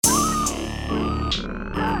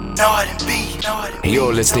And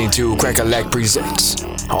you're listening to Cracka Lack presents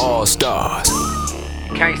All Stars.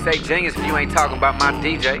 You can't say genius if you ain't talking about my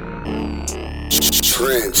DJ.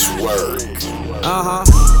 Trench work. Drop.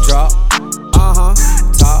 Top.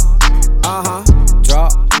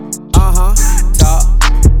 Drop. Top.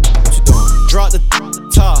 What you doing? Drop the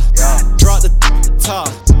top. Drop the top.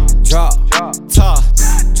 Drop. Top.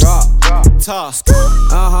 Drop. Top. Drop.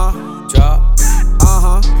 Top.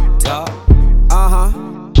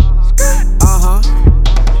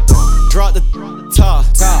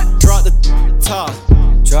 Drop the top.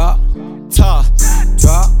 Drop the top.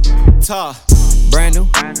 Drop. Top. Brand new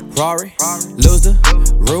Rari, lose the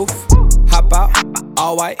roof, hop out,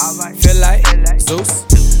 all white, feel like Zeus,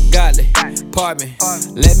 godly, pardon me,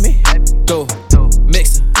 let me through,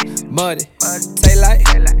 mixer, muddy, taste like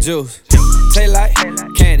juice, taste like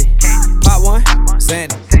candy, pop one,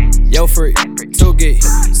 Sandy, yo freak, 2 gig,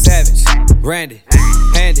 savage, Randy,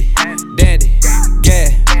 handy, dandy,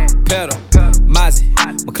 gas, pedal, Mozzie,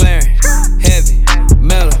 McLaren, heavy,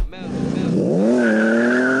 metal.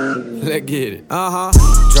 Let's get it. Drop.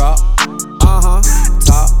 Top.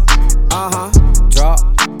 Drop.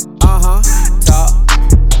 Top.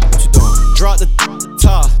 What you doing? Drop the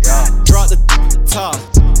top. Drop the top.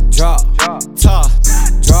 Drop. Top.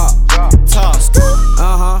 Drop. Top.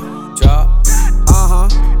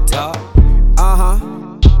 Drop. Top.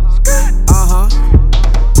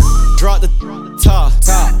 Drop the top.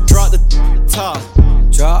 Drop the top.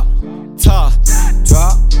 Drop. Top.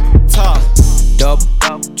 Drop. Double.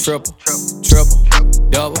 Triple,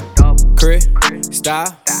 double, crib,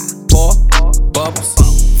 style, pour, bubbles,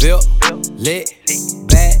 Vilk, lit,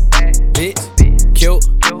 bad, bitch, cute,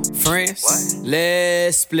 friends,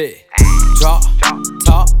 let's split. Drop,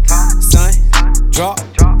 top, sun, drop,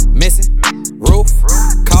 missing, roof,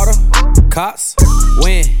 caught her, cops,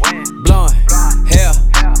 wind, blowing, hair,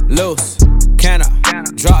 loose, can I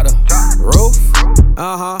drop the roof?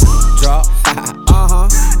 Drop, top,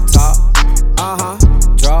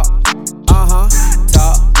 drop,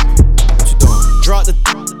 top. What you doing? Drop the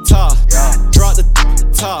top, drop the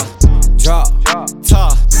top, drop, top, drop,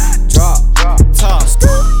 top, drop, top,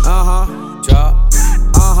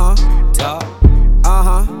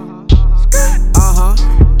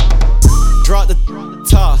 drop the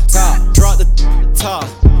top, drop the top,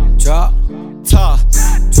 drop, top,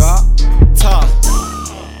 drop, top.